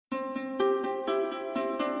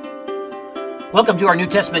Welcome to our New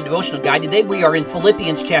Testament devotional guide. Today we are in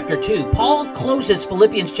Philippians chapter 2. Paul closes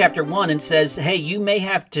Philippians chapter 1 and says, hey, you may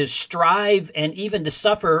have to strive and even to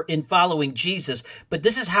suffer in following Jesus, but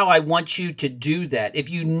this is how I want you to do that. If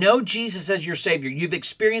you know Jesus as your Savior, you've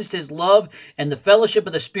experienced His love and the fellowship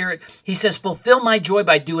of the Spirit, he says, fulfill my joy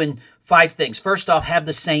by doing 5 things. First off, have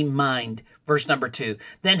the same mind, verse number 2.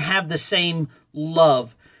 Then have the same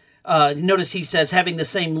love. Notice he says having the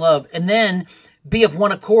same love. And then be of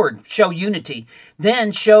one accord, show unity.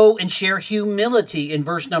 Then show and share humility in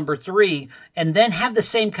verse number 3. And then have the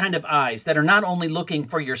same kind of eyes that are not only looking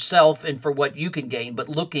for yourself and for what you can gain, but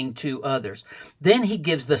looking to others. Then he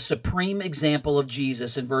gives the supreme example of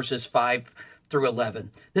Jesus in verses 5 through 11.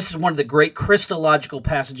 This is one of the great Christological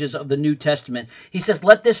passages of the New Testament. He says,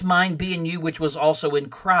 let this mind be in you, which was also in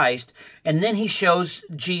Christ. And then he shows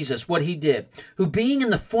Jesus, what he did, who being in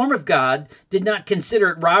the form of God, did not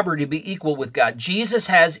consider it robbery to be equal with God. Jesus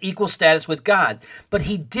has equal status with God, but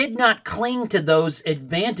he did not cling to those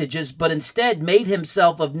advantages, but instead made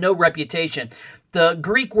himself of no reputation. The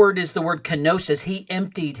Greek word is the word kenosis. He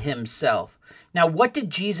emptied himself. Now, what did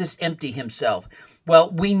Jesus empty himself?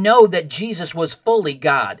 Well, we know that Jesus was fully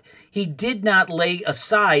God. He did not lay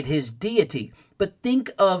aside his deity, but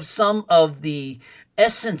think of some of the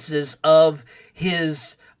essences of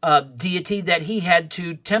his deity that he had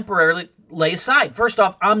to temporarily lay aside. First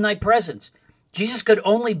off, omnipresence. Jesus could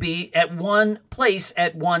only be at one place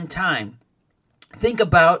at one time. Think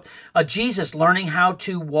about Jesus learning how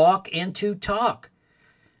to walk and to talk.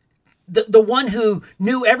 The one who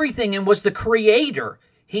knew everything and was the creator,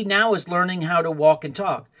 he now is learning how to walk and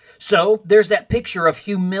talk. So there's that picture of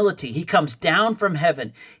humility. He comes down from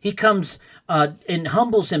heaven. He comes and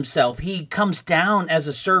humbles himself. He comes down as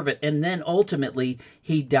a servant, and then ultimately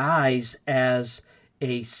he dies as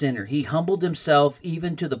a sinner. He humbled himself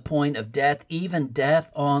even to the point of death, even death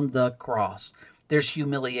on the cross. There's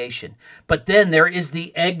humiliation. But then there is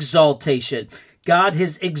the exaltation. God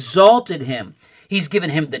has exalted him. He's given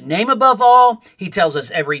him the name above all. He tells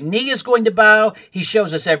us every knee is going to bow. He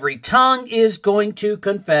shows us every tongue is going to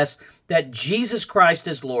confess that Jesus Christ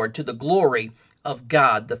is Lord, to the glory of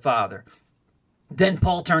God the Father. Then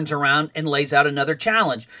Paul turns around and lays out another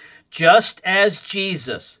challenge. Just as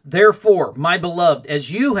Jesus, therefore, my beloved, as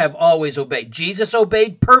you have always obeyed. Jesus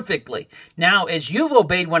obeyed perfectly. Now, as you've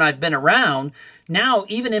obeyed when I've been around, now,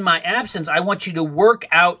 even in my absence, I want you to work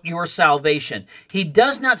out your salvation. He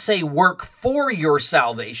does not say work for your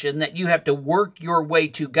salvation, that you have to work your way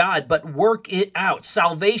to God, but work it out.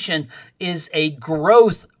 Salvation is a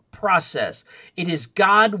growth process. It is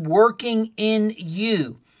God working in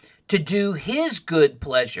you to do his good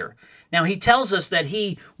pleasure. Now, he tells us that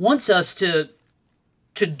he wants us to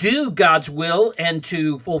do God's will and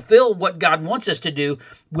to fulfill what God wants us to do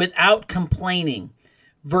without complaining.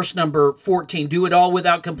 Verse number 14, do it all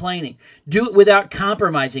without complaining. Do it without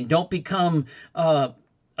compromising. Don't become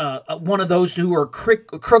one of those who are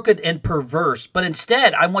crooked and perverse. But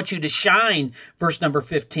instead, I want you to shine, verse number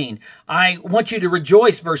 15. I want you to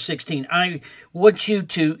rejoice, verse 16. I want you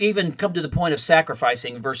to even come to the point of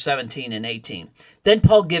sacrificing, verse 17 and 18. Then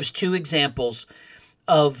Paul gives 2 examples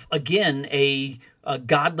of, again, a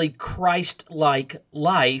godly Christ-like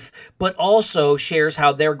life, but also shares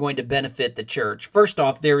how they're going to benefit the church. First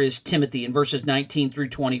off, there is Timothy in verses 19 through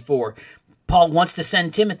 24. Paul wants to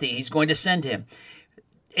send Timothy. He's going to send him.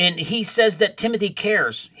 And he says that Timothy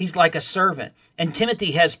cares. He's like a servant. And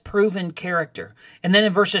Timothy has proven character. And then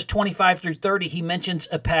in verses 25 through 30, he mentions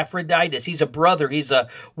Epaphroditus. He's a brother. He's a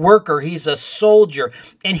worker. He's a soldier.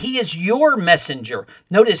 And he is your messenger.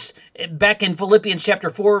 Notice back in Philippians chapter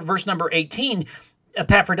 4, verse number 18,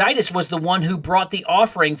 Epaphroditus was the one who brought the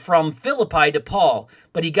offering from Philippi to Paul.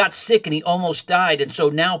 But he got sick and he almost died. And so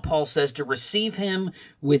now Paul says to receive him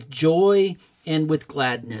with joy and with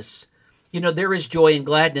gladness. You know, there is joy and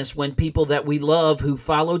gladness when people that we love who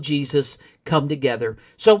follow Jesus come together.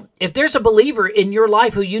 So if there's a believer in your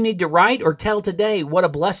life who you need to write or tell today what a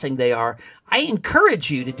blessing they are, I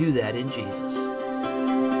encourage you to do that in Jesus.